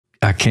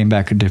I came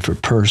back a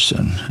different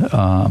person.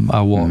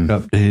 I walked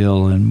up the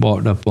hill and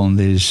walked up on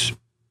these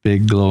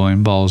big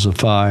glowing balls of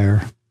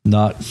fire,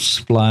 not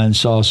flying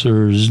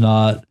saucers,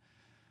 not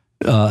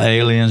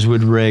aliens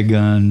with ray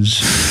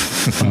guns.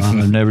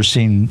 I've never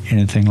seen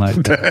anything like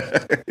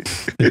that.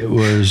 It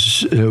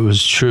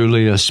was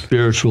truly a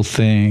spiritual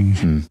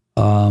thing.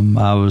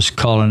 I was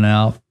calling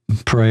out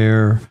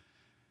prayer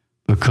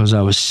because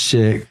I was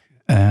sick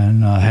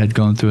and I had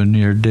gone through a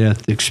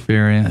near-death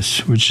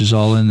experience, which is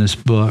all in this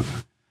book.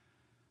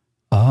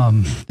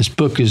 This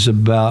book is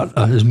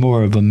is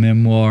more of a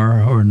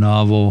memoir or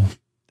novel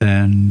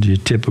than your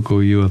typical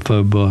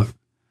UFO book.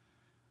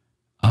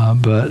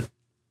 But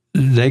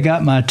they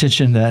got my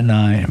attention that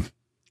night,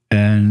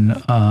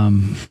 and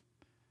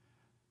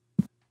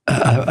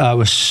I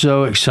was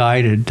so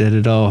excited that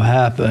it all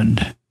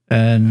happened,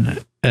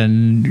 and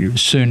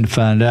soon to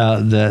find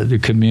out that the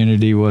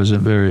community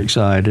wasn't very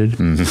excited,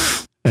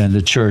 and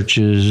the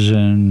churches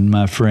and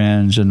my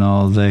friends and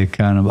all, they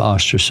kind of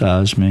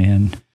ostracized me, and